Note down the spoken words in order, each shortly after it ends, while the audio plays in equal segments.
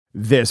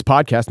This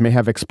podcast may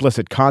have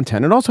explicit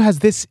content and also has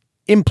this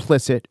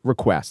implicit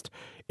request.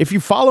 If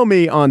you follow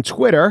me on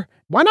Twitter,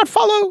 why not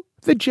follow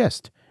The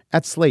Gist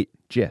at Slate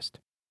Gist?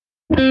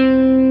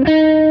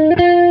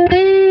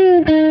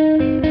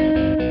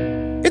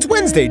 It's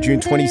Wednesday,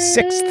 June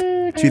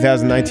 26th,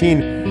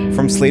 2019.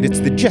 From Slate, it's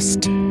The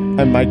Gist.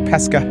 I'm Mike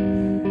Pesca.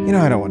 You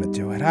know, I don't want to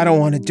do it. I don't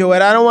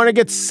want to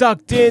get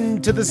sucked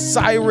into the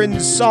siren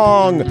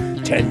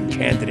song. 10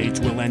 candidates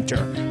will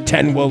enter.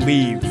 10 will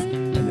leave.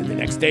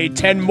 Next day,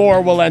 10 more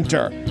will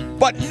enter,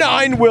 but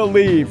 9 will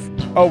leave.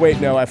 Oh,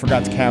 wait, no, I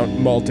forgot to count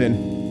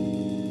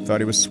Moulton. Thought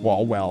he was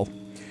Swalwell.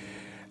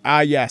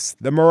 Yes,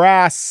 the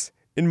morass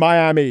in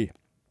Miami.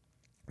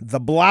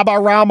 The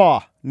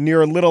Blabarama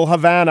near Little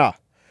Havana.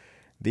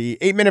 The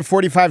 8-minute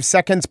 45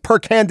 seconds per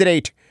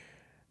candidate,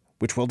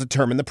 which will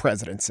determine the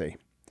presidency.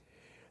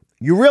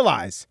 You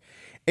realize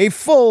a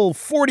full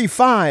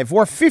 45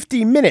 or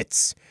 50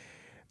 minutes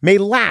may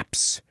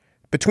lapse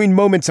between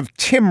moments of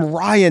Tim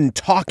Ryan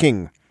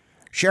talking,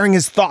 sharing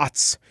his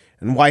thoughts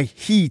and why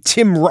he,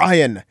 Tim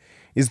Ryan,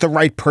 is the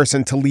right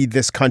person to lead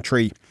this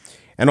country,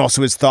 and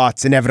also his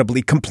thoughts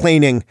inevitably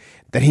complaining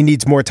that he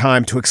needs more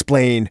time to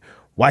explain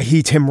why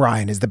he, Tim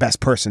Ryan, is the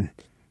best person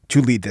to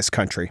lead this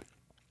country.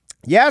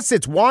 Yes,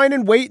 it's wine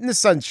and wait in the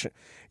sunshine.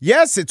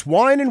 Yes, it's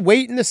wine and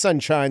wait in the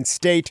Sunshine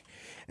State,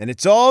 and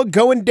it's all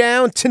going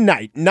down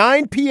tonight,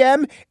 9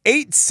 p.m.,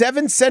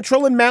 8-7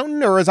 Central and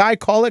Mountain, or as I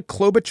call it,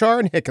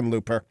 Klobuchar and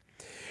Hickenlooper.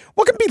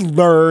 What can be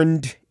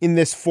learned in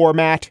this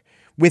format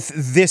with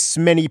this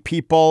many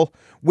people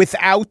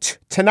without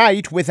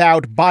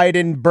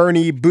Biden,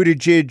 Bernie,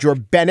 Buttigieg, or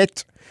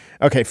Bennett?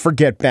 Okay,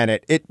 forget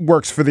Bennett. It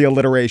works for the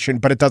alliteration,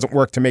 but it doesn't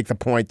work to make the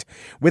point.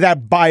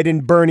 Without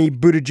Biden, Bernie,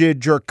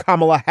 Buttigieg, or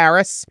Kamala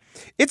Harris,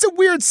 it's a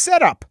weird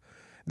setup.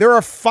 There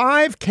are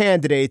 5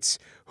 candidates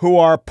who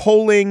are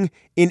polling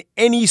in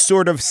any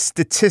sort of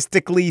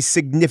statistically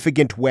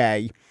significant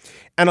way.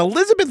 And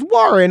Elizabeth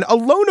Warren,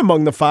 alone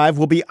among the 5,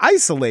 will be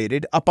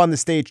isolated up on the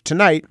stage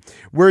tonight,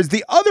 whereas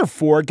the other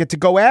 4 get to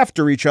go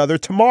after each other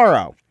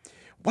tomorrow.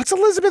 What's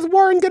Elizabeth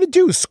Warren going to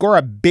do? Score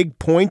a big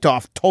point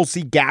off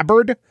Tulsi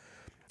Gabbard?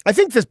 I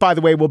think this, by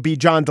the way, will be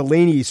John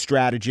Delaney's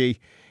strategy.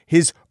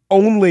 His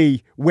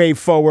only way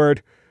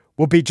forward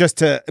will be just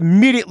to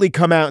immediately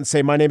come out and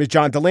say, my name is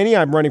John Delaney.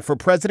 I'm running for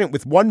president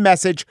with one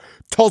message.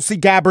 Tulsi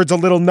Gabbard's a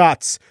little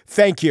nuts.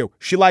 Thank you.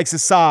 She likes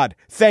Assad.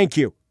 Thank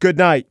you. Good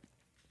night.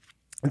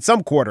 In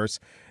some quarters,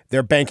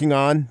 they're banking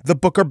on the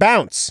Booker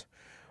bounce.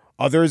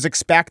 Others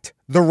expect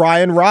the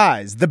Ryan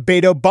rise, the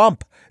Beto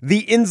bump,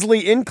 the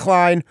Inslee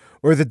incline,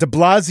 or the de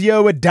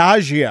Blasio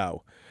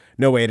adagio.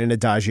 No, wait, an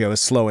adagio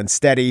is slow and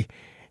steady.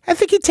 I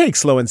think he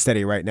takes slow and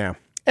steady right now.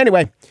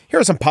 Anyway,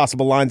 here are some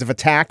possible lines of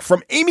attack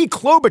from Amy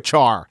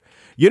Klobuchar.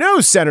 You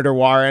know, Senator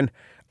Warren,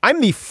 I'm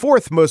the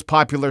 4th most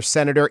popular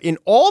senator in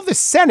all the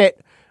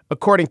Senate,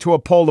 according to a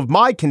poll of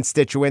my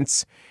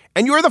constituents,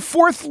 and you're the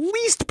 4th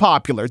least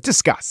popular.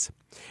 Discuss.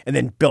 And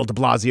then Bill de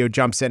Blasio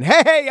jumps in.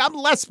 Hey, I'm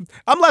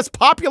less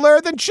popular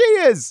than she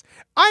is.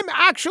 I'm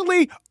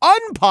actually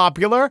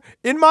unpopular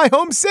in my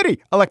home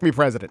city. Elect me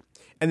president.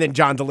 And then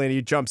John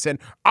Delaney jumps in.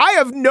 I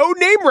have no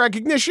name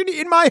recognition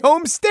in my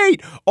home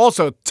state.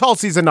 Also,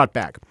 Tulsi's a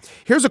nutbag.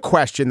 Here's a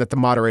question that the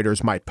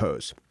moderators might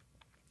pose.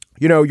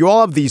 You know, you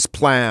all have these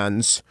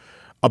plans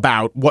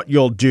about what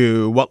you'll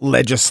do, what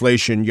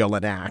legislation you'll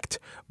enact.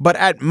 But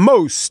at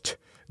most,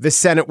 the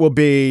Senate will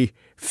be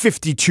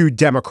 52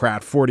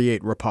 Democrat,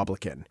 48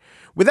 Republican.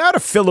 Without a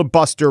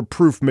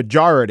filibuster-proof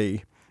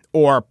majority,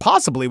 or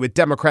possibly with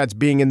Democrats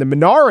being in the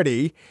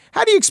minority,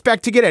 how do you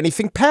expect to get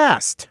anything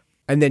passed?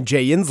 And then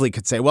Jay Inslee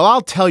could say, well,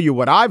 I'll tell you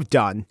what I've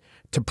done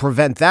to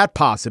prevent that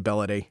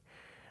possibility.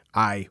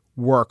 I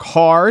work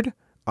hard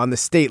on the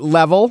state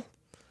level.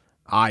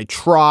 I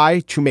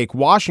try to make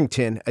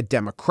Washington a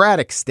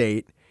Democratic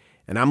state.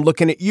 And I'm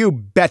looking at you,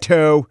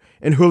 Beto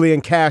and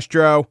Julian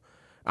Castro.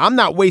 I'm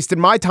not wasting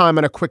my time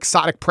on a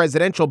quixotic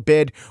presidential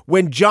bid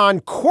when John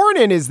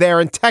Cornyn is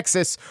there in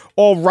Texas,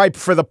 all ripe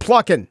for the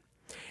plucking.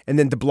 And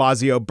then de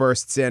Blasio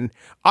bursts in.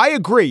 I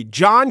agree,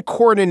 John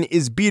Cornyn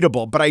is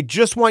beatable, but I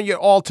just want you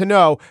all to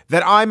know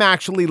that I'm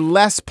actually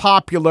less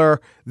popular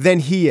than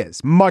he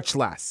is, much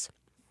less.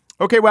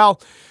 Okay,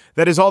 well,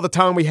 that is all the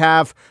time we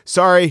have.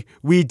 Sorry,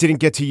 we didn't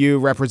get to you,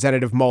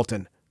 Representative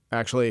Moulton.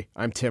 Actually,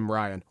 I'm Tim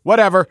Ryan.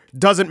 Whatever,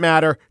 doesn't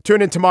matter.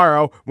 Tune in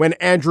tomorrow when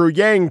Andrew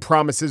Yang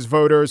promises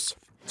voters.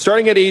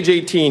 Starting at age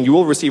 18, you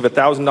will receive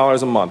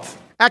 $1,000 a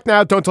month. Act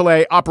now, don't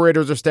delay.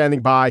 Operators are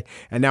standing by.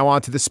 And now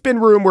on to the spin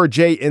room where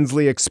Jay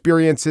Inslee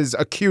experiences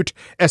acute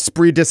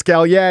esprit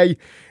d'escalier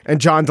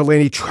and John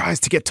Delaney tries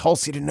to get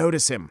Tulsi to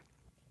notice him.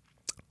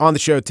 On the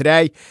show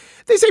today,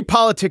 they say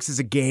politics is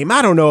a game.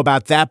 I don't know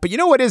about that, but you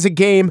know what is a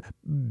game?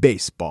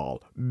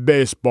 Baseball.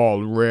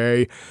 Baseball,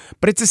 Ray.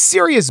 But it's a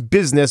serious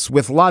business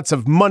with lots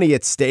of money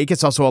at stake.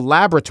 It's also a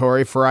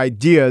laboratory for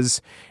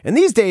ideas, and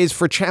these days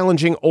for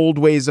challenging old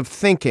ways of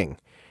thinking.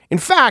 In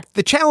fact,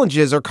 the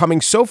challenges are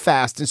coming so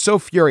fast and so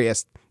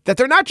furious that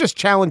they're not just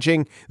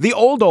challenging the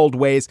old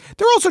ways,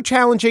 they're also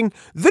challenging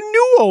the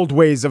new old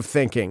ways of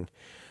thinking.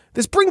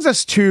 This brings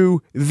us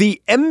to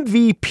the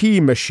MVP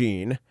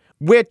machine,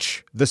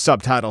 which, the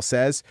subtitle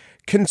says,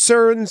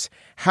 concerns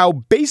how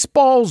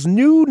baseball's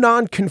new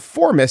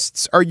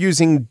nonconformists are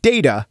using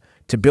data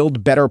to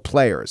build better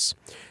players.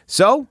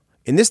 So,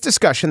 in this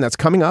discussion that's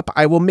coming up,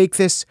 I will make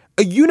this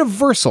a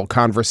universal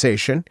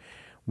conversation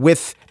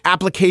with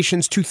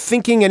applications to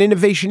thinking and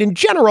innovation in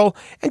general,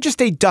 and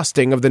just a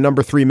dusting of the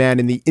number 3 man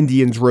in the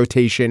Indians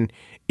rotation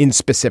in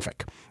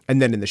specific.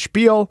 And then in the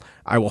spiel,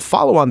 I will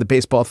follow on the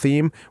baseball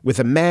theme with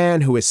a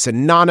man who is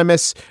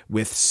synonymous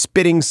with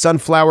spitting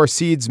sunflower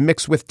seeds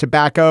mixed with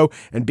tobacco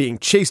and being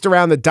chased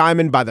around the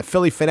diamond by the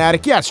Philly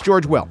fanatic. Yes,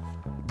 George Will.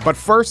 But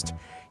first,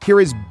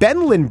 here is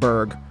Ben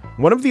Lindbergh,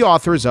 one of the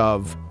authors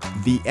of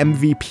The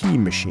MVP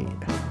Machine.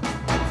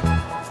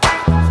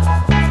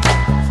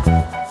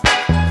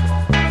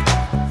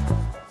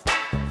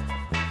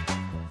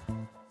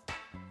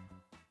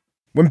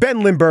 When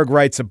Ben Lindbergh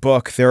writes a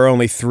book, there are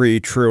only 3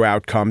 true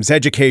outcomes: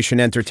 education,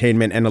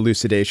 entertainment, and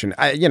elucidation.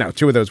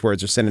 2 of those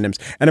words are synonyms,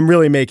 and I'm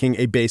really making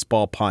a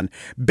baseball pun.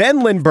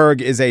 Ben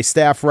Lindbergh is a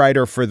staff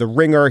writer for The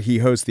Ringer. He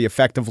hosts the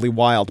Effectively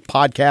Wild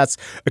podcast,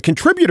 a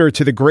contributor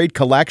to the Great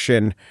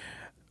Collection,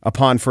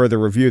 upon further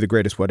review, the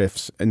greatest what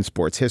ifs in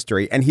sports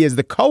history. And he is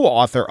the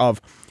co-author of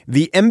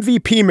The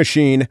MVP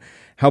Machine,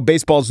 How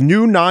Baseball's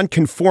New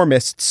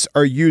Nonconformists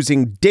Are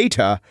Using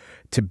Data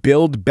to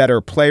Build Better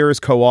Players,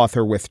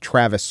 co-author with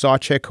Travis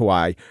Sawchik,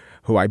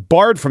 who I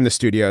barred from the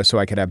studio so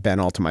I could have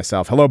Ben all to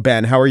myself. Hello,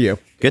 Ben. How are you?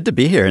 Good to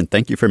be here, and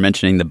thank you for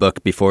mentioning the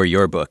book before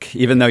your book,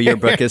 even though your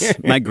book is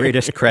my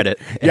greatest credit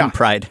and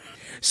pride.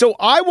 So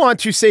I want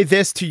to say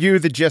this to you,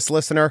 the GIST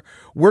listener.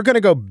 We're going to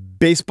go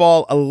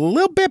baseball a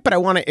little bit, but I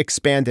want to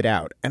expand it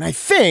out. And I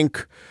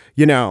think,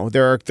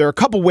 there are a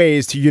couple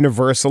ways to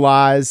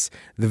universalize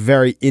the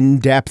very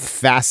in-depth,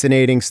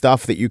 fascinating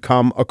stuff that you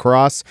come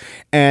across.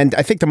 And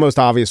I think the most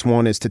obvious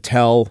one is to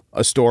tell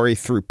a story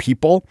through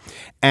people.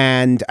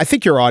 And I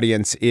think your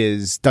audience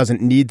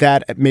doesn't need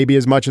that maybe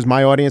as much as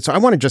my audience. So I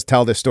want to just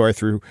tell this story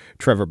through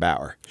Trevor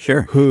Bauer.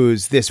 Sure.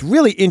 Who's this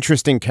really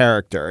interesting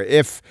character.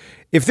 If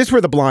this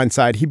were The Blind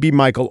Side, he'd be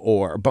Michael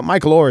Orr. But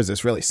Michael Orr is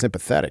this really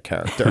sympathetic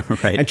character.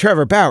 Right. And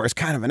Trevor Bauer is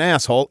kind of an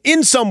asshole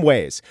in some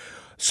ways.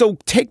 So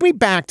take me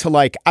back to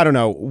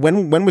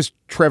when was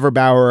Trevor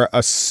Bauer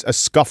a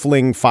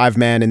scuffling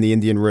 5-man in the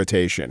Indian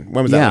rotation?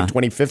 When was that,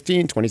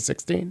 2015,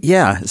 2016?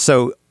 Yeah,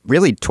 so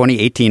really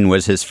 2018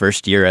 was his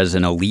first year as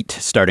an elite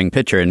starting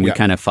pitcher, and we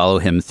kind of follow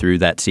him through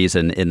that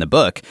season in the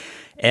book.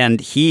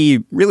 And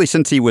he really,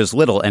 since he was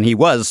little, and he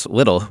was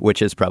little,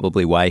 which is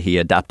probably why he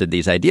adopted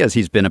these ideas,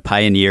 he's been a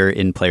pioneer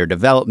in player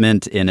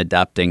development, in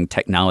adopting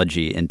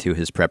technology into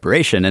his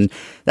preparation. And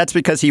that's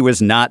because he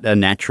was not a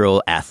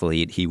natural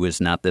athlete. He was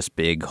not this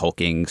big,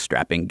 hulking,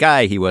 strapping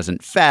guy. He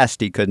wasn't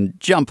fast. He couldn't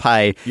jump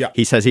high. Yeah.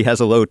 He says he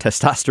has a low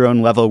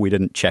testosterone level. We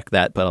didn't check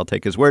that, but I'll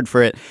take his word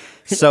for it.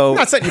 So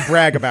not something you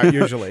brag about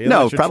usually.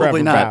 No,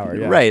 probably not. Bauer,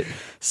 yeah. Right.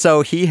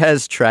 So he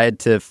has tried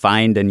to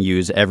find and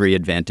use every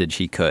advantage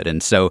he could.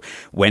 And so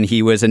when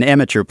he was an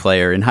amateur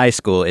player in high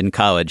school, in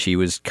college, he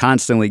was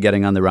constantly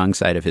getting on the wrong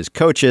side of his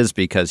coaches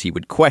because he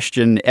would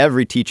question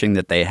every teaching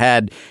that they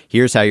had.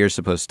 Here's how you're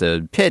supposed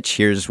to pitch.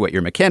 Here's what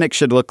your mechanics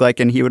should look like.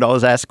 And he would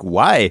always ask,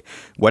 why?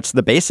 What's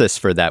the basis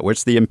for that?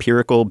 What's the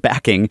empirical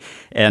backing?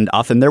 And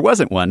often there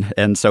wasn't one.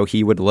 And so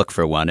he would look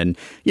for one. And,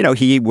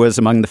 he was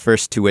among the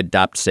first to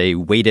adopt, say,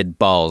 weighted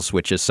balls,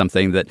 which is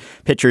something that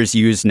pitchers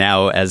use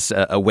now as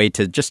a way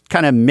to just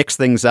kind of mix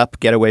things up,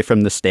 get away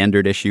from the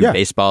standard issue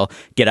baseball,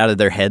 get out of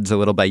their heads a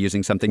little by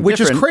using something different.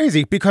 Which is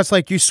crazy because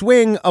you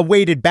swing a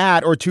weighted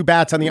bat or 2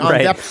 bats on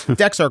the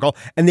deck circle,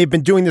 and they've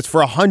been doing this for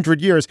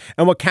 100 years.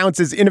 And what counts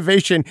as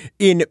innovation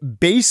in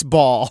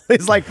baseball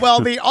is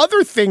the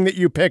other thing that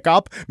you pick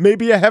up,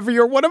 maybe a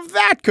heavier one of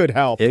that could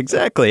help.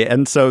 Exactly.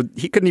 And so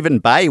he couldn't even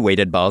buy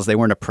weighted balls. They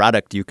weren't a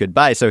product you could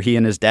buy. So he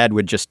and his dad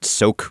would just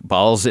soak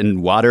balls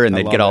in water and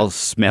they'd get all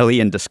smelly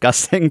and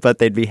disgusting, but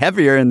they'd be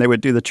heavier and they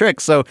would do the trick.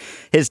 So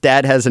his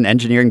dad has an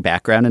engineering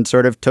background and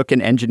sort of took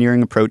an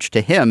engineering approach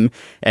to him,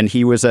 and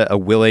he was a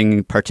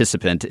willing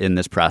participant in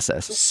this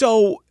process.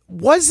 So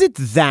was it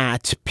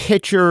that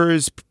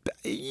pitchers,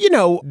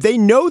 they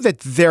know that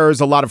there's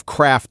a lot of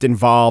craft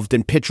involved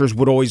and pitchers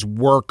would always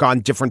work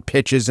on different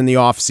pitches in the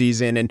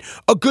offseason, and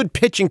a good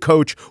pitching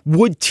coach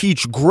would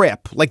teach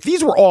grip.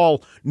 These were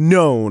all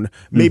known,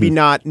 maybe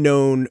not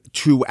known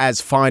to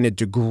as fine a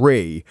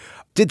degree.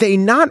 Did they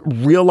not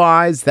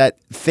realize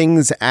that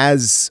things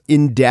as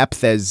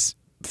in-depth as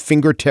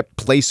fingertip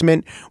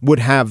placement would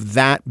have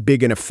that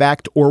big an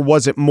effect? Or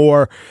was it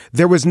more,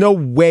 there was no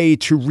way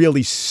to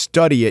really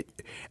study it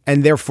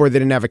and therefore they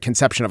didn't have a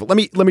conception of it?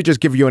 Let me just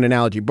give you an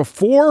analogy.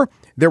 Before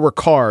there were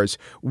cars,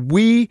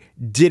 we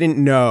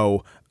didn't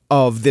know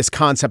of this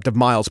concept of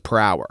miles per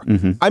hour.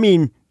 I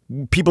mean,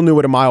 people knew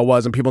what a mile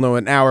was and people know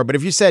an hour. But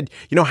if you said,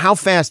 how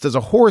fast does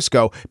a horse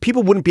go?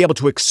 People wouldn't be able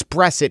to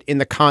express it in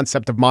the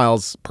concept of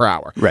miles per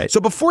hour. Right. So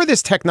before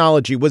this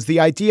technology was the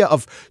idea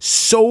of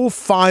so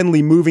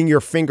finely moving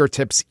your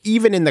fingertips,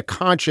 even in the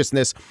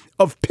consciousness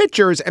of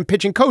pitchers and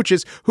pitching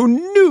coaches who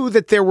knew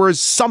that there was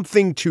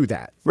something to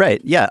that.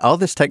 Right. Yeah. All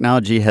this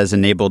technology has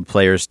enabled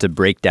players to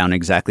break down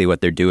exactly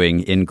what they're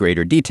doing in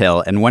greater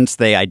detail. And once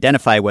they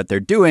identify what they're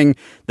doing,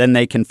 then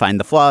they can find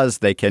the flaws.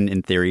 They can,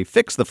 in theory,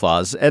 fix the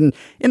flaws. And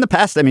in the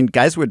past,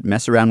 guys would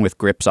mess around with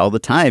grips all the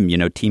time.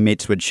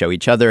 Teammates would show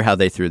each other how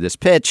they threw this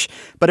pitch,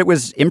 but it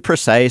was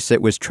imprecise.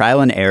 It was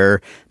trial and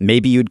error.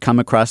 Maybe you'd come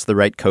across the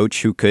right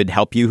coach who could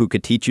help you, who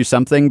could teach you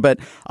something. But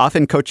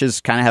often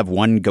coaches kind of have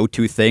one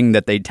go-to thing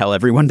that they tell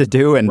everyone to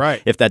do. And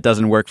if that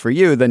doesn't work for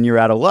you, then you're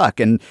out of luck.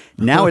 And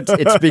now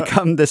it's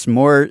become this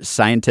more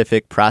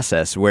scientific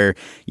process where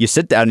you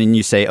sit down and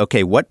you say,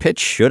 okay, what pitch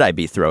should I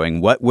be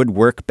throwing? What would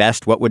work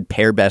best? What would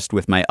pair best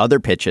with my other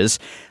pitches?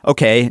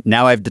 Okay,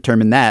 now I've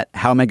determined that.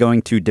 How am I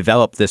going to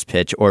develop this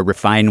pitch or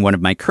refine one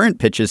of my current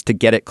pitches to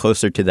get it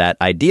closer to that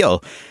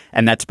ideal?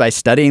 And that's by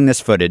studying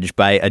this footage,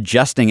 by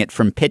adjusting it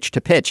from pitch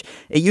to pitch.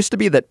 It used to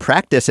be that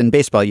practice in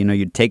baseball,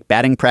 you'd take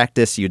batting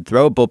practice, you'd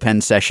throw a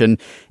bullpen session.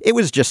 It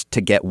was just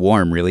to get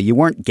warm, really. You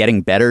weren't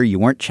getting better. You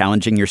weren't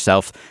challenging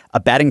yourself. A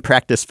batting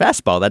practice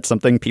fastball, that's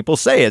something people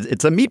say.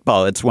 It's a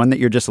meatball. It's one that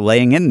you're just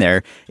laying in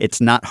there.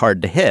 It's not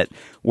hard to hit.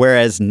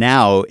 Whereas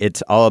now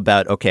it's all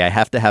about, okay, I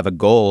have to have a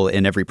goal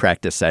in every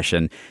practice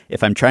session.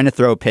 If I'm trying to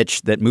throw a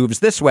pitch that moves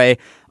this way,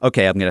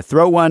 okay, I'm going to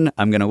throw one.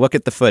 I'm going to look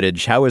at the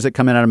footage. How is it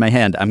coming out of my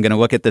hand? I'm going to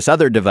look at this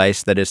other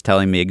device that is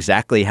telling me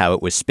exactly how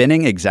it was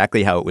spinning,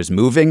 exactly how it was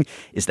moving.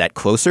 Is that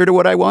closer to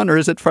what I want or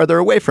is it farther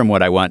away from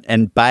what I want?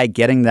 And by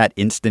getting that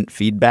instant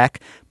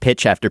feedback,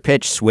 pitch after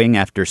pitch, swing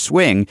after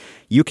swing,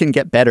 you can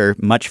get better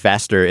much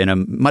faster in a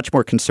much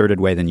more concerted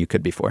way than you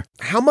could before.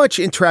 How much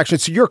interaction?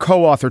 So your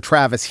co-author,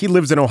 Travis, he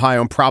lives in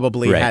Ohio and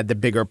probably had the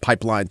bigger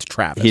pipeline to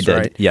Travis, He did,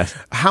 right? yes.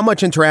 How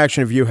much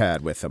interaction have you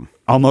had with him?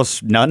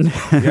 Almost none,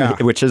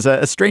 which is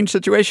a strange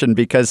situation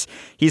because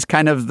he's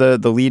kind of the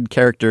lead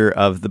character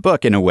of the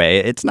book in a way.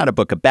 It's not a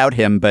book about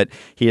him, but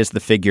he is the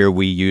figure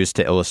we use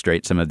to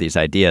illustrate some of these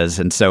ideas.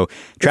 And so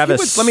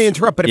Travis... let me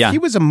interrupt, but if he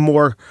was a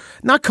more,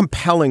 not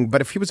compelling,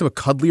 but if he was a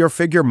cuddlier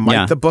figure,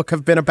 might the book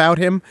have been about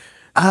him?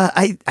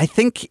 I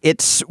think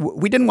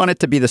we didn't want it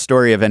to be the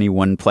story of any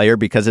one player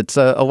because it's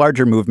a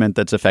larger movement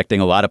that's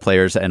affecting a lot of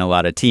players and a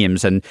lot of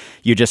teams. And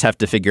you just have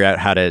to figure out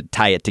how to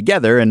tie it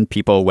together. And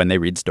people, when they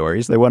read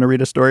stories, they want to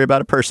read a story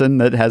about a person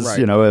that has,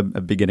 a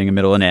beginning, a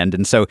middle, and end.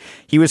 And so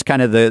he was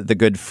kind of the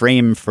good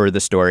frame for the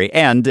story.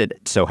 And it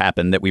so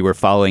happened that we were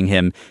following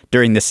him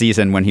during the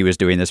season when he was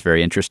doing this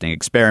very interesting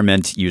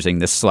experiment using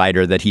this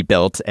slider that he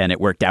built. And it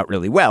worked out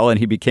really well. And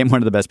he became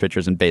one of the best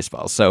pitchers in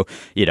baseball. So,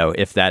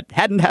 if that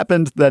hadn't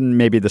happened,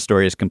 then maybe the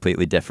story is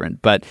completely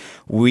different. But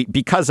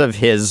because of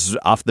his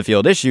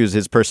off-the-field issues,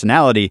 his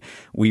personality,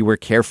 we were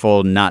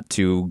careful not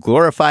to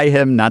glorify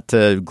him, not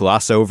to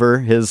gloss over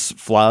his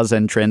flaws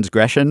and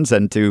transgressions,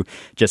 and to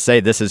just say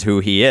this is who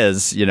he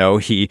is.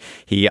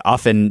 He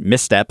often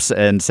missteps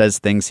and says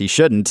things he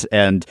shouldn't.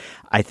 And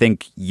I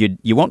think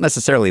you won't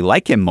necessarily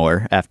like him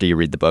more after you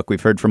read the book.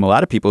 We've heard from a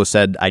lot of people who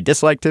said, I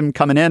disliked him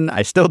coming in.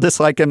 I still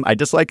dislike him. I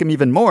dislike him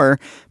even more.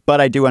 But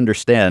I do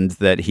understand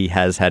that he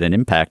has had an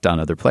impact on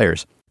other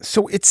players.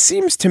 So it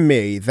seems to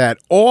me that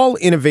all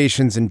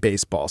innovations in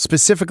baseball,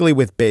 specifically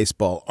with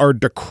baseball, are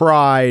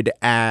decried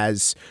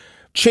as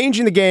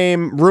changing the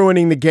game,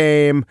 ruining the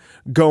game,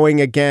 going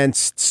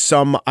against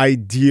some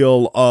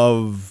ideal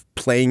of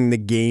playing the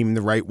game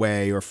the right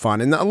way or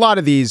fun. And a lot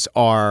of these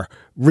are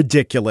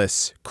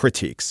ridiculous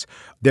critiques.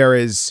 There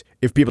is,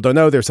 if people don't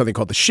know, there's something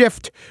called the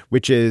shift,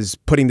 which is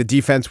putting the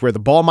defense where the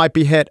ball might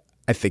be hit.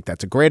 I think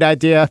that's a great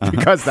idea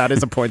because that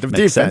is a point of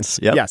defense.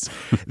 Yep. Yes.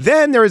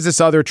 Then there is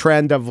this other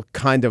trend of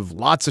kind of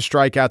lots of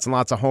strikeouts and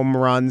lots of home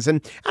runs.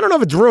 And I don't know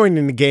if it's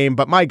ruining the game,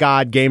 but my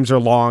God, games are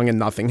long and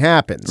nothing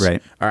happens.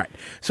 Right. All right.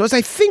 So as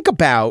I think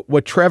about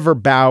what Trevor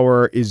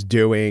Bauer is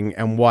doing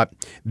and what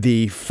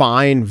the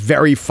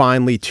very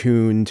finely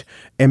tuned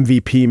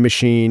MVP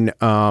machine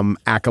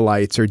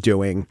acolytes are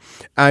doing,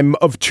 I'm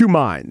of two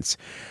minds.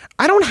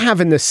 I don't have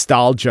a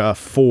nostalgia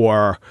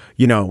for,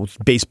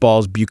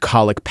 baseball's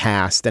bucolic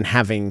past and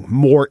having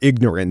more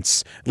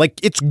ignorance. Like,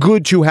 it's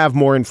good to have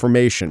more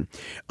information.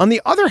 On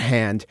the other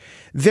hand,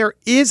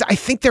 I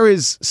think there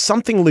is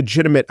something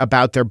legitimate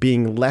about there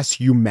being less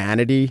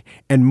humanity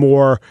and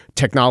more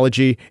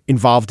technology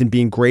involved in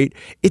being great.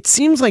 It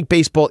seems like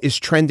baseball is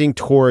trending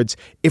towards,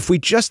 if we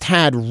just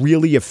had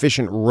really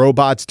efficient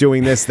robots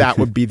doing this, that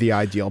would be the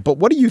ideal. But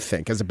what do you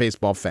think as a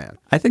baseball fan?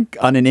 I think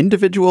on an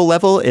individual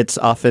level, it's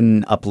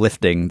often uplifting,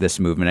 this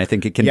movement. I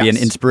think it can be an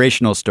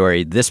inspirational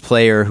story. This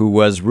player who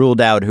was ruled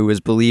out, who was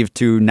believed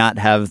to not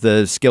have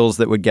the skills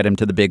that would get him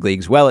to the big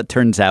leagues, well, it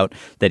turns out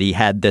that he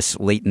had this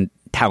latent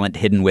talent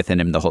hidden within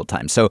him the whole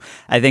time. So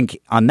I think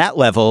on that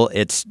level,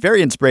 it's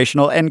very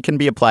inspirational and can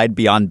be applied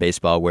beyond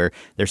baseball, where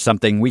there's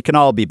something we can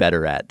all be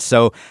better at.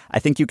 So I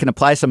think you can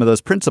apply some of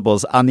those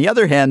principles. On the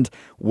other hand,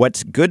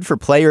 what's good for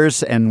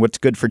players and what's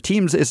good for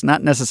teams is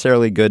not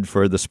necessarily good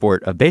for the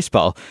sport of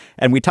baseball.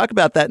 And we talk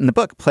about that in the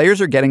book.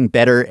 Players are getting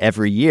better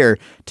every year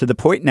to the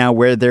point now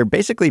where they're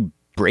basically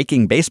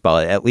breaking baseball,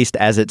 at least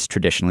as it's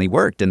traditionally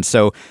worked. And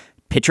so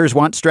pitchers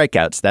want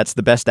strikeouts. That's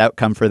the best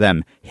outcome for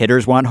them.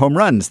 Hitters want home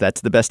runs.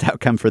 That's the best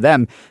outcome for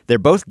them. They're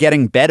both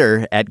getting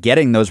better at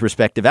getting those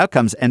respective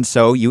outcomes. And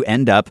so you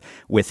end up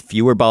with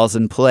fewer balls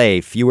in play,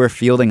 fewer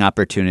fielding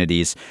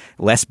opportunities,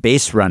 less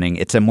base running.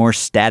 It's a more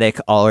static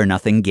all or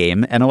nothing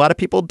game. And a lot of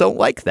people don't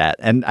like that.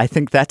 And I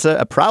think that's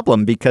a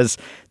problem because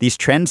these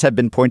trends have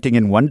been pointing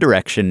in one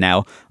direction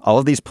now. All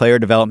of these player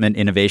development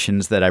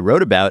innovations that I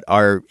wrote about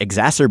are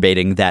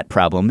exacerbating that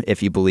problem,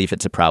 if you believe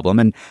it's a problem.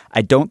 And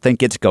I don't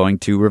think it's going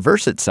to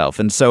reverse itself.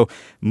 And so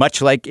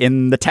much like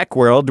in the tech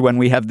world, when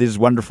we have these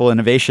wonderful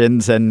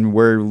innovations and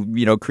we're,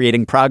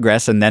 creating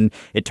progress, and then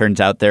it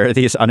turns out there are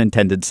these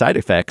unintended side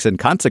effects and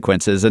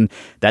consequences. And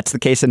that's the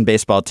case in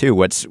baseball too.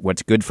 What's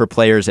good for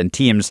players and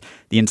teams,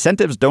 the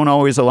incentives don't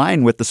always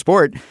align with the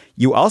sport.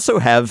 You also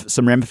have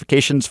some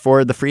ramifications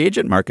for the free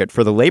agent market,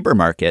 for the labor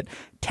market.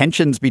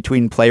 Tensions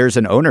between players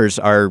and owners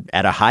are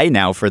at a high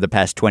now for the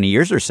past 20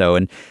 years or so,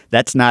 and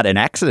that's not an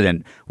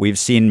accident. We've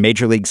seen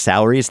major league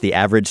salaries, the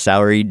average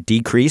salary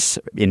decrease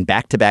in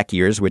back-to-back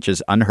years, which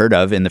is unheard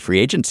of in the free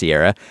agency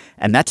era,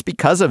 and that's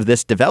because of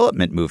this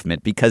development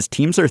movement, because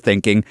teams are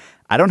thinking,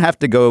 I don't have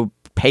to go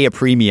pay a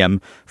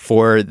premium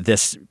for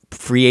this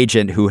free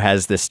agent who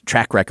has this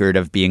track record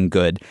of being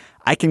good.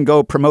 I can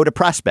go promote a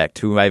prospect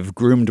who I've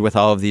groomed with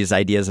all of these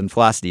ideas and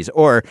philosophies,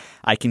 or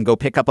I can go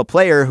pick up a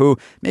player who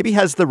maybe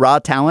has the raw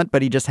talent,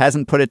 but he just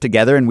hasn't put it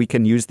together, and we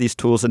can use these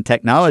tools and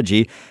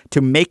technology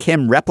to make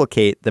him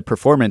replicate the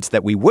performance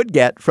that we would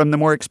get from the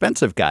more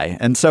expensive guy.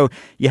 And so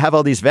you have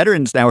all these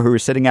veterans now who are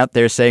sitting out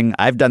there saying,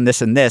 I've done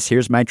this and this,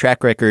 here's my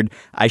track record,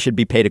 I should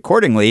be paid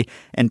accordingly.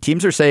 And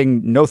teams are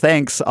saying, no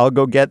thanks, I'll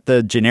go get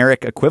the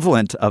generic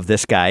equivalent of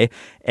this guy.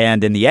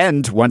 And in the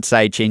end, once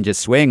I change his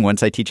swing,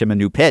 once I teach him a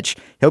new pitch,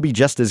 he'll be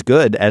just as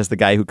good as the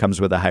guy who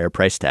comes with a higher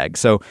price tag.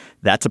 So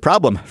that's a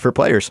problem for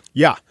players.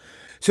 Yeah.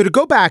 So to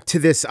go back to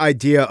this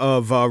idea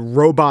of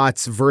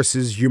robots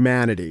versus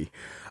humanity,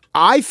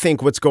 I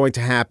think what's going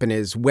to happen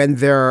is when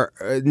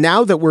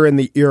now that we're in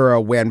the era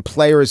when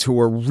players who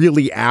are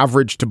really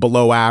average to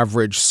below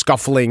average,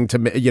 scuffling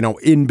to,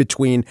 in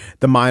between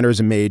the minors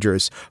and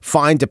majors,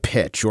 find a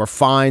pitch or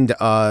find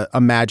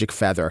a magic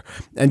feather.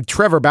 And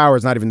Trevor Bauer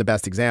is not even the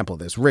best example of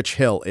this. Rich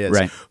Hill is,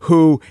 right,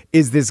 who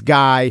is this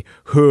guy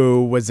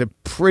who was a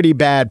pretty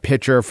bad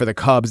pitcher for the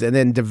Cubs and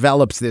then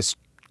develops this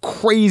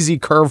crazy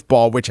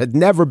curveball, which had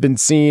never been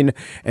seen.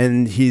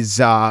 And he's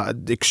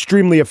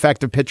extremely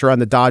effective pitcher on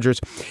the Dodgers.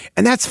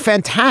 And that's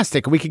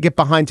fantastic. We could get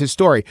behind his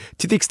story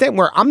to the extent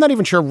where I'm not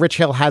even sure Rich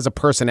Hill has a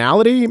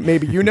personality.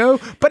 Maybe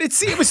but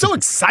it was so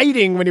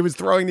exciting when he was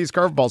throwing these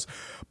curveballs.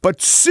 But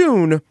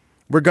soon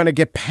we're going to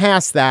get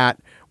past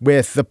that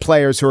with the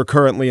players who are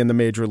currently in the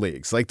major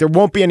leagues. Like there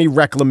won't be any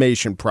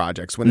reclamation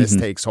projects when this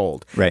takes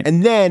hold. Right.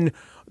 And then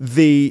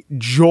the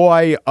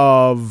joy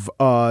of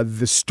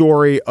the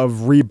story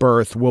of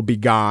rebirth will be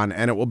gone,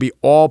 and it will be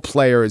all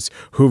players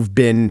who've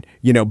been,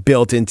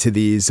 built into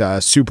these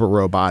super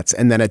robots.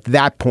 And then at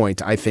that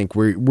point, I think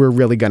we're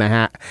really going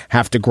to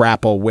have to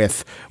grapple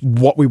with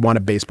what we want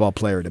a baseball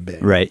player to be.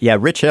 Right. Yeah.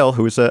 Rich Hill,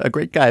 who's a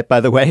great guy,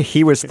 by the way,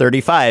 he was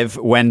 35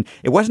 when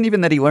it wasn't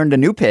even that he learned a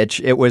new pitch.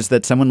 It was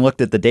that someone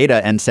looked at the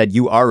data and said,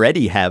 you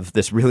already have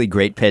this really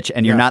great pitch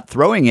and you're not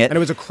throwing it. And it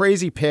was a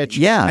crazy pitch.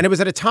 Yeah. And it was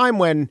at a time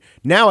when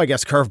now I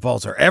guess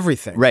curveballs are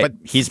everything. Right. But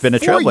he's been a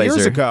 4 trailblazer.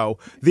 years ago,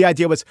 the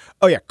idea was,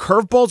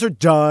 curveballs are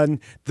done.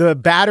 The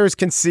batters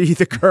can see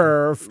the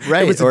curve.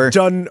 Right. It was a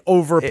done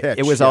over pitch.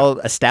 It was all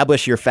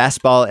establish your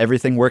fastball.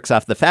 Everything works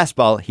off the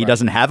fastball. He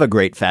doesn't have a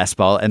great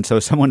fastball. And so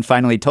someone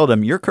finally told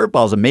him, your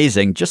curveball's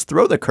amazing. Just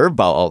throw the curveball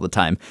all the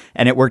time.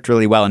 And it worked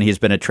really well. And he's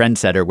been a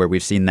trendsetter where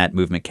we've seen that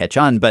movement catch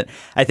on. But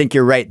I think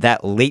you're right.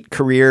 That late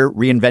career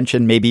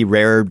reinvention may be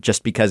rare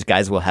just because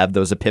guys will have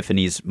those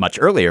epiphanies much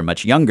earlier,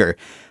 much younger.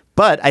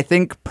 But I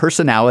think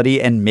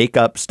personality and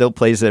makeup still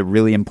plays a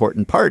really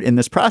important part in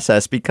this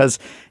process because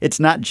it's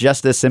not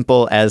just as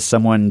simple as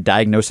someone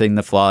diagnosing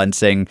the flaw and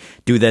saying,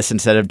 do this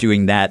instead of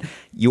doing that.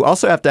 You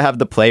also have to have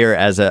the player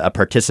as a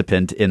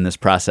participant in this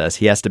process.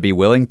 He has to be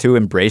willing to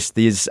embrace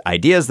these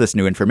ideas, this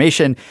new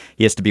information.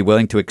 He has to be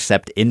willing to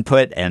accept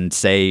input and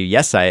say,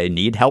 yes, I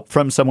need help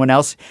from someone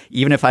else.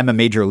 Even if I'm a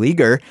major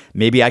leaguer,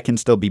 maybe I can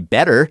still be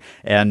better.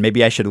 And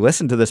maybe I should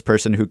listen to this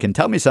person who can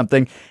tell me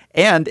something.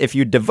 And if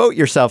you devote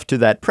yourself to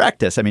that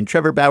practice, I mean,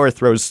 Trevor Bauer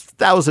throws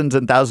thousands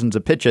and thousands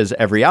of pitches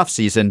every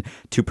offseason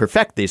to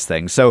perfect these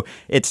things. So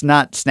it's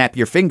not snap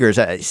your fingers.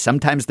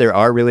 Sometimes there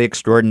are really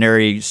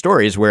extraordinary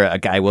stories where a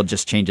guy will just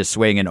just change his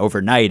swing and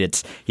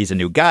overnight he's a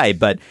new guy.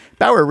 But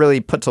Bauer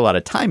really puts a lot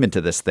of time into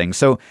this thing.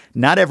 So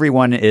not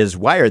everyone is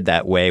wired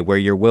that way where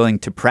you're willing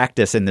to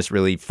practice in this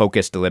really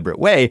focused, deliberate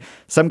way.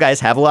 Some guys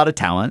have a lot of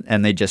talent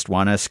and they just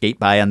want to skate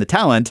by on the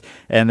talent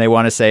and they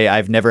want to say,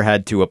 I've never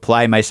had to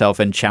apply myself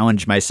and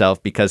challenge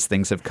myself because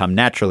things have come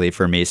naturally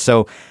for me.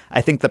 So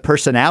I think the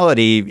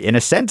personality, in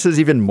a sense, is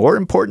even more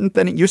important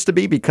than it used to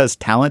be because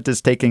talent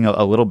is taking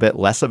a little bit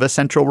less of a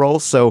central role.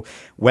 So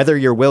whether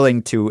you're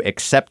willing to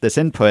accept this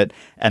input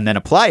and then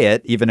apply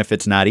it, even if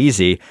it's not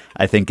easy,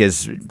 I think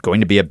is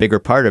going to be a bigger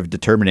part of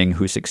determining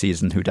who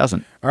succeeds and who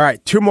doesn't. All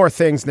right, two more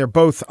things, and they're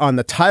both on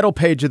the title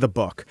page of the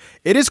book.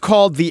 It is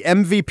called the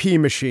MVP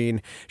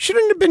machine.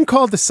 Shouldn't it have been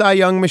called the Cy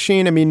Young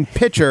machine? I mean,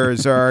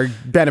 pitchers are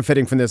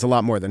benefiting from this a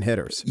lot more than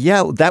hitters.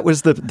 Yeah, that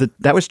was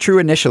that was true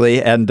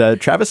initially, and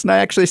Travis and I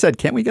actually said,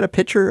 can't we get a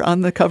pitcher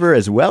on the cover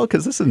as well?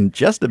 Because this isn't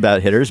just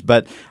about hitters,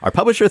 but our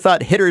publisher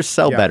thought hitters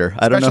sell better.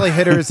 I don't know. Especially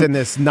hitters in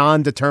this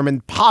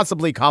non-determined,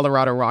 possibly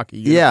Colorado Rocky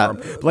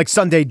uniform, like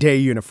Sunday Day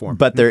uniform.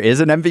 But there is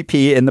an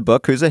MVP in the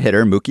book who's a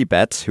hitter, Mookie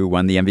Betts, who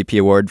won the MVP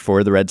award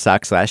for the Red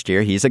Sox last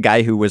year. He's a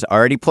guy who was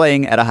already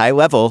playing at a high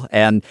level,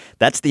 and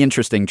that's the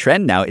interesting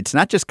trend now. It's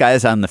not just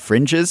guys on the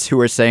fringes who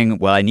are saying,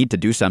 well, I need to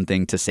do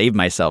something to save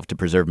myself, to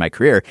preserve my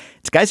career.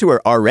 It's guys who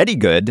are already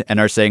good and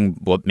are saying,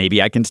 well,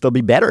 maybe I can still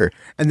be better.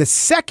 And the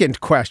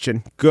second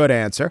question, good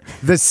answer.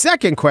 The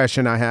second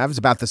question I have is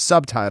about the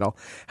subtitle,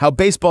 how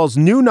baseball's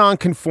new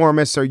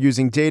nonconformists are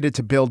using data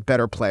to build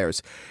better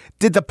players.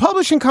 Did the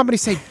publishing company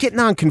say, get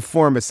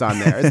nonconformists on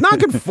there? Is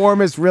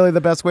nonconformist really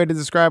the best way to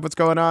describe what's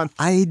going on?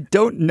 I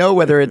don't know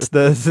whether it's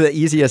the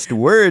easiest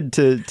word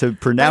to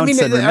pronounce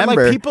and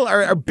remember. Like people,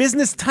 are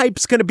business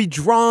types going to be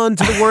drawn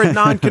to the word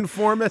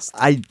nonconformist?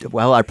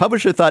 Well, our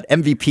publisher thought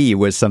MVP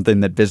was something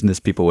that business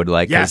people would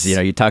like. Yes.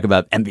 Because, you talk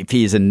about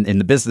MVPs in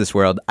the business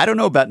world. I don't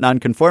know about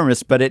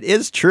nonconformists, but it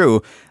is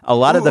true. A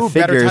lot of the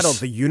figures. Better title,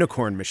 The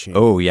Unicorn Machine.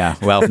 Oh, yeah.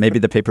 Well, maybe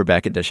the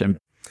paperback edition.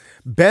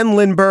 Ben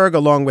Lindbergh,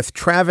 along with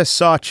Travis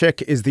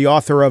Sawchik, is the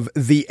author of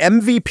The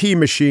MVP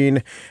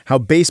Machine, How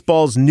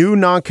Baseball's New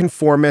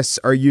Nonconformists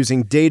Are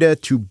Using Data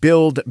to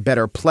Build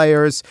Better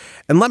Players.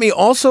 And let me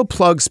also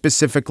plug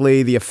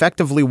specifically the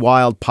Effectively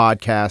Wild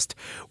podcast,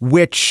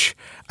 which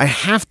I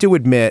have to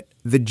admit,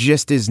 the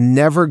gist is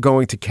never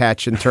going to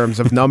catch in terms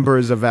of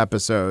numbers of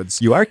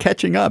episodes. You are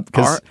catching up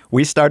because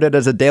we started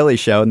as a daily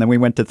show and then we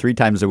went to 3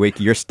 times a week.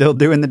 You're still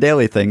doing the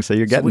daily thing, so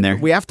you're getting there.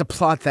 We have to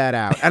plot that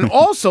out. And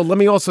also, let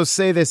me also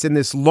say this in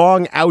this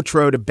long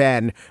outro to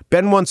Ben.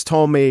 Ben once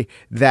told me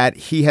that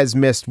he has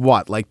missed,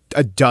 like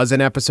a dozen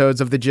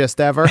episodes of the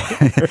gist ever?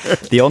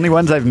 The only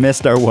ones I've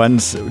missed are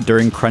ones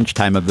during crunch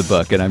time of the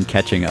book, and I'm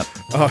catching up.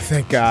 Oh,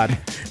 thank God.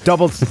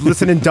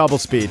 Listen in double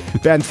speed.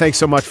 Ben, thanks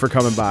so much for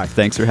coming by.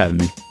 Thanks for having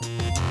me.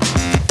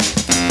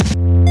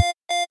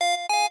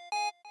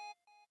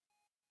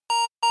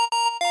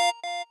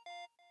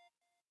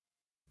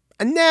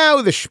 And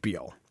now the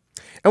spiel.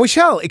 And we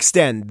shall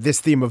extend this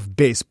theme of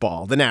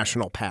baseball, the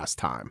national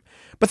pastime.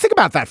 But think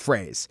about that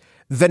phrase,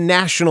 the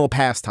national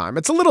pastime.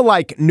 It's a little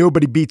like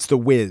nobody beats the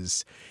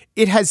Wiz.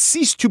 It has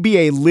ceased to be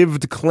a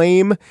lived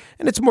claim,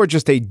 and it's more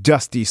just a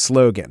dusty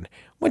slogan.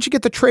 Once you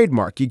get the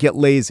trademark, you get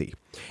lazy.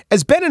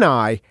 As Ben and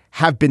I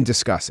have been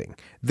discussing,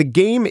 the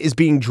game is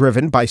being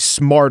driven by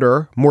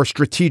smarter, more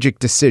strategic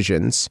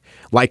decisions,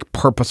 like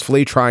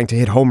purposefully trying to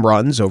hit home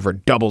runs over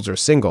doubles or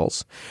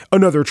singles.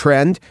 Another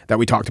trend that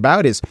we talked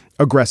about is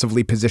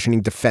aggressively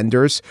positioning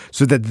defenders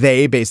so that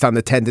they, based on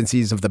the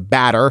tendencies of the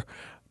batter,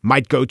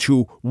 might go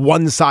to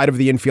one side of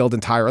the infield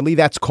entirely.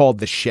 That's called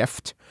the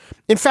shift.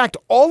 In fact,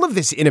 all of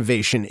this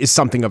innovation is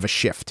something of a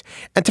shift.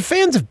 And to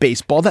fans of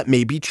baseball, that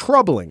may be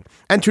troubling.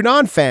 And to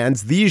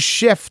non-fans, these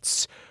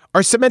shifts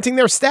are cementing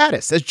their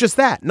status as just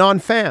that,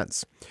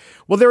 non-fans.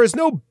 Well, there is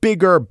no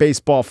bigger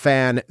baseball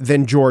fan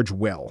than George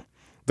Will.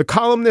 The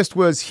columnist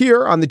was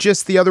here on The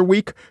Gist the other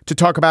week to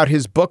talk about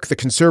his book, The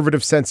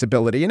Conservative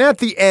Sensibility. And at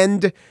the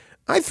end,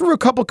 I threw a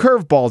couple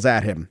curveballs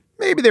at him.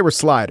 Maybe they were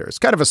sliders,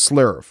 kind of a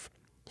slurve.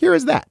 Here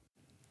is that.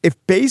 If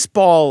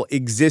baseball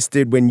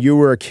existed when you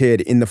were a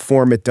kid in the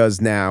form it does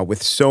now,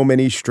 with so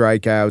many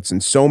strikeouts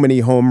and so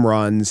many home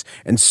runs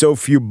and so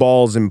few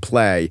balls in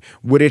play,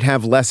 would it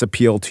have less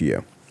appeal to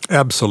you?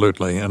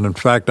 Absolutely. And in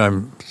fact,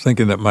 I'm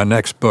thinking that my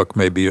next book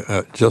may be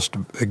just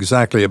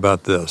exactly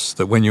about this,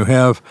 that when you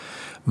have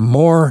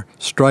more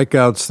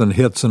strikeouts than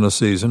hits in a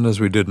season,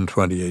 as we did in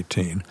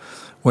 2018,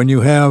 when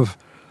you have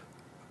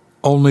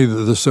only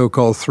the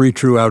so-called 3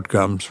 true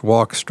outcomes,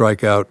 walk,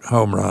 strikeout,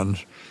 home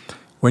runs,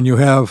 when you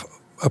have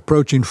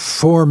approaching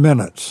 4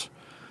 minutes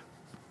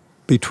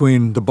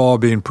between the ball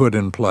being put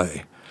in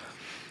play,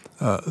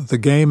 the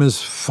game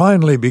is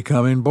finally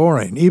becoming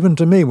boring. Even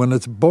to me, when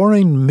it's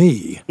boring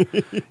me,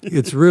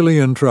 it's really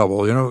in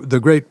trouble. The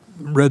great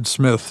Red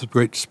Smith,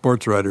 great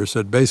sports writer,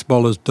 said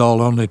baseball is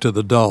dull only to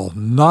the dull.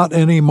 Not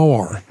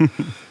anymore.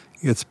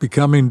 It's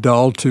becoming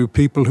dull to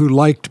people who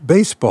liked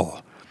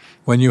baseball.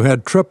 When you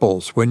had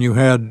triples, when you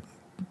had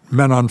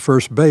men on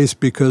first base,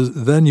 because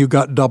then you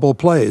got double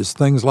plays,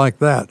 things like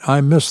that. I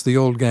miss the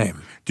old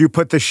game. Do you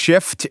put the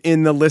shift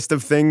in the list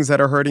of things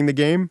that are hurting the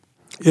game?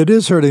 It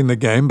is hurting the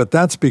game, but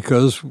that's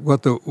because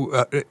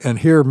and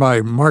here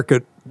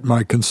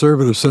my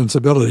conservative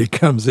sensibility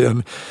comes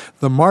in.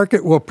 The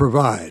market will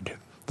provide.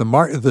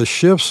 The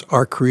shifts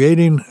are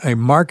creating a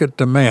market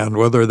demand,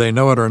 whether they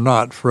know it or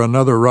not, for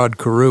another Rod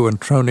Carew and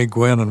Tony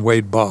Gwynn and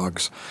Wade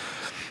Boggs.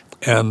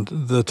 And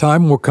the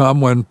time will come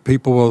when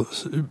people will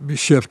be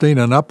shifting,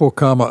 and up will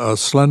come a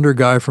slender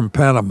guy from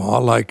Panama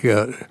like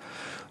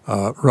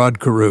Rod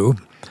Carew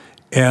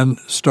and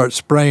start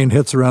spraying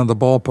hits around the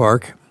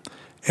ballpark,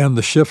 and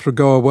the shift will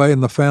go away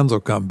and the fans will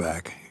come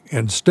back.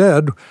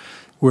 Instead,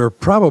 we're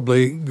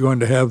probably going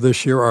to have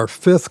this year our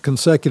 5th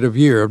consecutive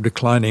year of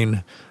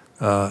declining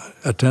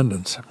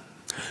attendance.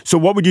 So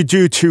what would you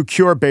do to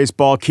cure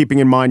baseball, keeping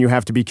in mind you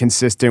have to be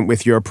consistent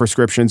with your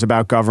prescriptions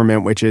about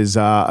government, which is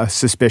a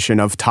suspicion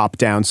of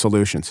top-down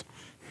solutions?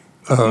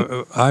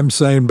 I'm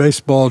saying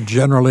baseball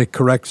generally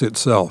corrects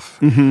itself.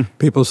 Mm-hmm.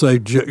 People say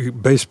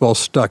baseball's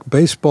stuck.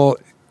 Baseball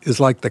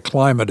is like the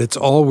climate. It's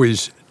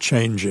always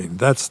changing.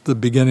 That's the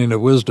beginning of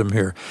wisdom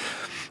here.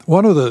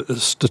 One of the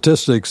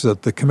statistics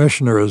that the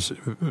commissioner is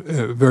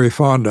very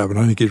fond of, and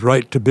I think he's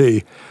right to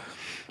be,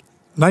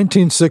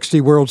 1960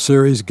 World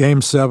Series,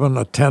 Game 7,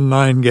 a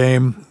 10-9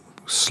 game,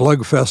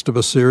 slugfest of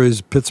a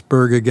series,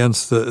 Pittsburgh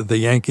against the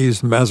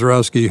Yankees,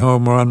 Mazeroski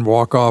home run,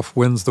 walk-off,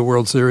 wins the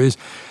World Series.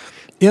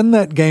 In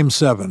that Game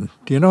 7,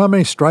 do you know how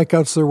many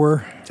strikeouts there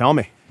were? Tell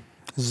me.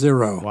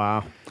 0.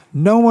 Wow.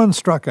 No one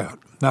struck out.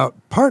 Now,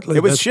 partly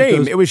it was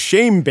shame. It was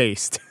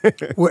shame-based.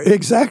 Well,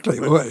 exactly.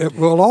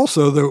 Well,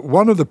 also,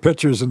 one of the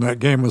pitchers in that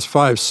game was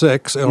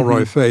 5'6",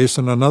 Elroy Face,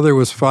 and another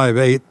was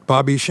 5'8",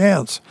 Bobby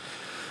Shantz.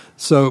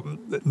 So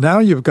now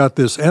you've got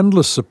this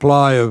endless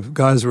supply of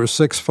guys who are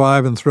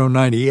 6'5" and throw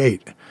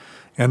 98,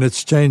 and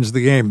it's changed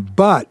the game.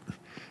 But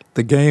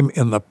the game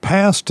in the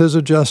past has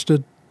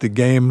adjusted. The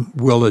game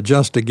will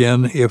adjust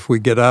again if we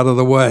get out of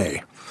the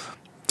way.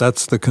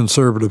 That's the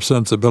conservative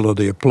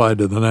sensibility applied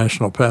to the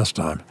national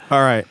pastime.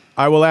 All right.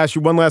 I will ask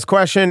you one last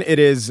question. It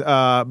is,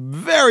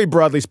 very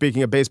broadly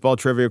speaking, a baseball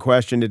trivia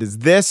question. It is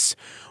this.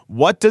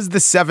 What does the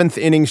 7th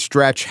inning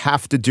stretch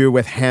have to do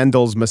with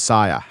Handel's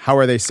Messiah? How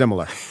are they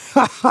similar?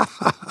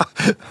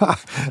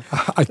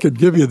 I could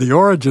give you the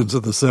origins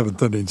of the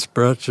 7th inning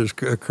stretch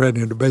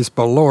according to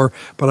baseball lore,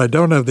 but I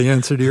don't have the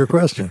answer to your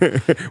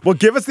question. Well,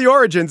 give us the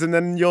origins, and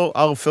then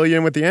I'll fill you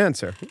in with the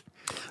answer.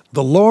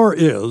 The lore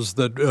is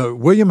that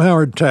William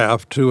Howard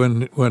Taft,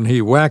 who when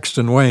he waxed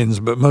in wanes,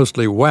 but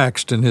mostly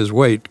waxed in his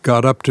weight,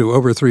 got up to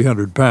over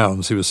 300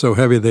 pounds. He was so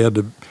heavy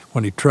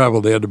when he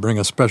traveled, they had to bring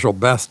a special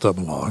bathtub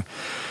along.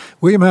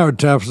 William Howard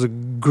Taft was a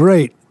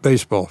great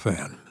baseball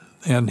fan,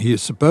 and he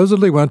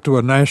supposedly went to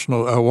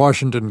a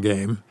Washington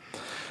game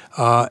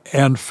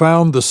and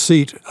found the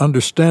seat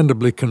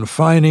understandably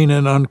confining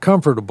and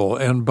uncomfortable.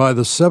 And by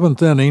the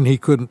 7th inning, he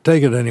couldn't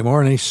take it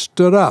anymore, and he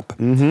stood up.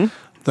 Mm-hmm.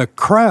 The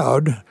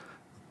crowd,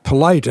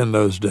 polite in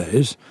those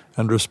days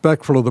and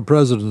respectful of the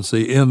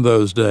presidency in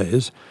those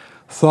days,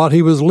 thought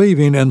he was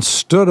leaving and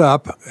stood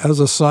up as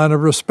a sign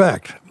of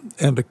respect.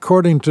 And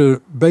according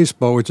to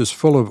baseball, which is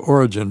full of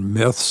origin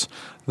myths,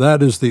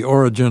 that is the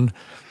origin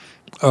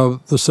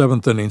of the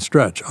 7th inning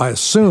stretch. I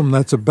assume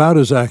that's about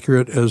as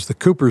accurate as the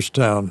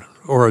Cooperstown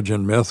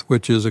origin myth,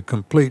 which is a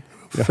complete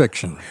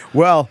fiction.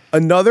 Well,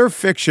 another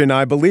fiction,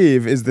 I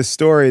believe, is the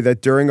story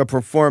that during a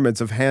performance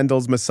of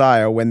Handel's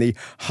Messiah, when the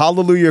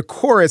Hallelujah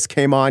chorus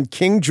came on,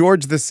 King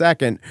George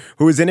II,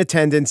 who was in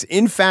attendance,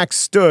 in fact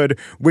stood,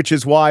 which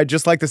is why,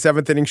 just like the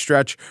 7th inning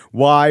stretch,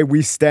 why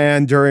we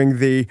stand during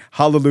the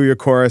Hallelujah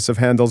chorus of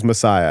Handel's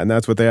Messiah. And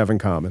that's what they have in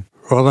common.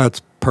 Well,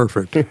 that's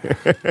perfect.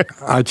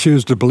 I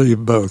choose to believe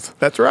both.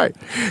 That's right.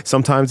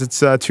 Sometimes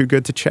it's too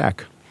good to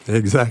check.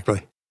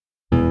 Exactly.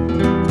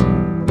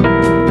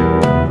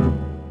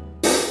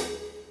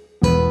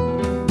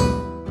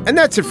 And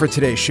that's it for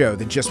today's show.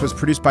 The Gist was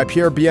produced by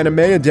Pierre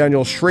Bien-Aimé and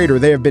Daniel Schrader.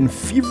 They have been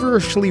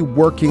feverishly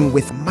working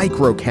with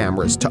micro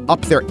cameras to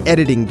up their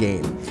editing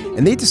game.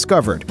 And they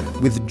discovered,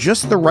 with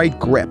just the right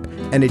grip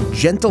and a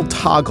gentle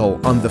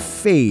toggle on the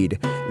fade,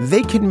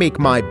 they can make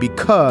my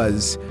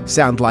because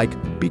sound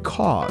like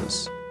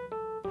because.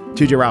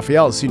 TJ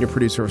Raphael is senior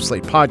producer of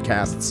Slate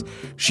Podcasts.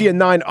 She and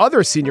 9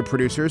 other senior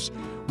producers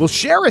will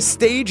share a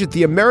stage at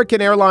the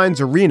American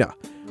Airlines Arena,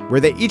 where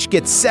they each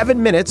get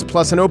 7 minutes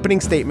plus an opening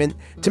statement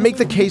to make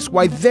the case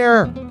why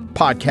their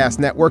podcast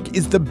network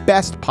is the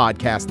best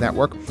podcast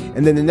network.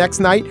 And then the next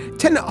night,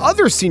 10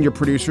 other senior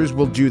producers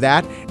will do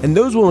that. And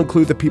those will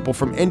include the people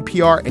from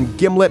NPR and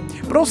Gimlet,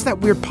 but also that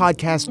weird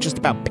podcast just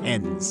about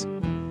pens.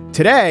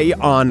 Today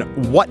on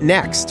What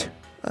Next?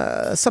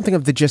 Something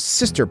of the Gist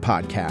sister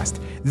podcast.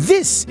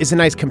 This is a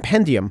nice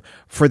compendium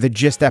for the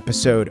Gist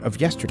episode of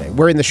yesterday,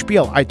 where in the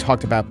Spiel I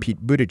talked about Pete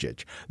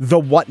Buttigieg. The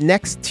What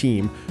Next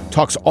team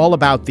talks all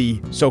about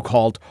the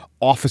so-called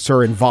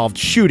officer-involved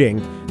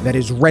shooting that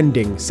is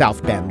rending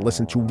South Bend.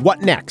 Listen to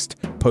What Next,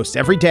 posts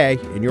every day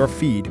in your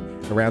feed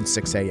around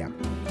 6 a.m.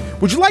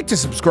 Would you like to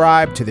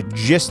subscribe to the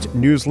Gist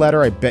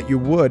newsletter? I bet you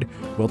would.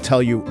 We'll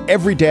tell you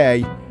every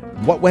day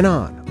what went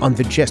on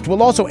The Gist.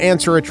 We'll also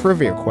answer a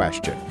trivia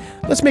question.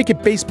 Let's make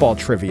it baseball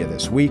trivia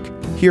this week.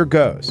 Here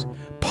goes.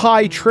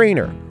 Pie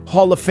Traynor,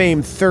 Hall of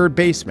Fame third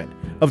baseman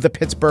of the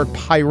Pittsburgh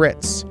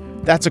Pirates.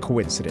 That's a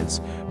coincidence.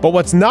 But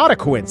what's not a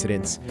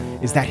coincidence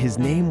is that his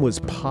name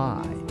was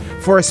Pie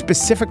for a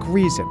specific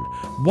reason.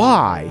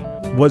 Why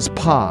was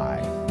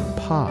Pie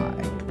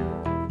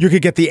Pie? You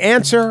could get the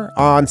answer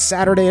on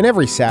Saturday and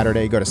every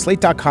Saturday. Go to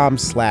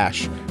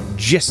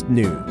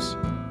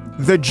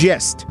slate.com/gistnews. The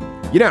Gist.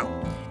 You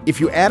know,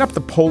 if you add up the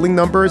polling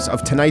numbers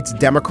of tonight's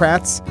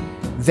Democrats,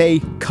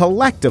 they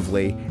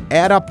collectively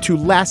add up to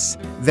less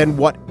than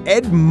what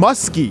Ed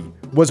Muskie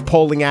was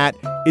polling at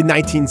in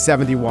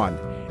 1971.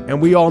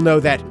 And we all know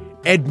that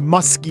Ed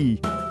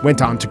Muskie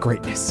went on to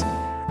greatness.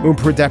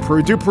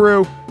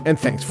 Peru, and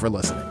thanks for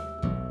listening.